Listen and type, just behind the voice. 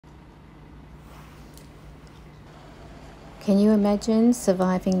Can you imagine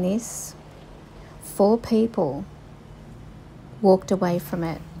surviving this? 4 people walked away from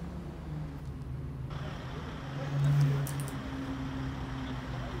it.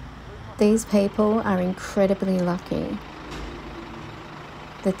 These people are incredibly lucky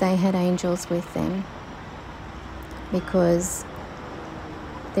that they had angels with them, because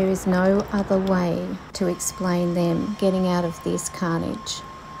there is no other way to explain them getting out of this carnage.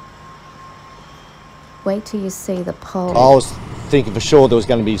 Wait till you see the pole. I was thinking for sure there was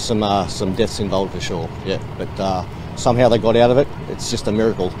going to be some deaths involved for sure, yeah. But somehow they got out of it. It's just a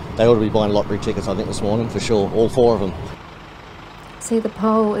miracle. They ought to be buying lottery tickets, I think, this morning for sure. All 4 of them. See, the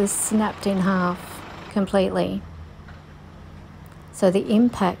pole is snapped in half completely. So the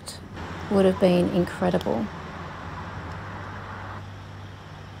impact would have been incredible.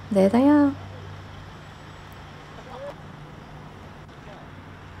 There they are.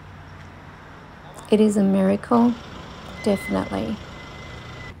 It is a miracle, definitely.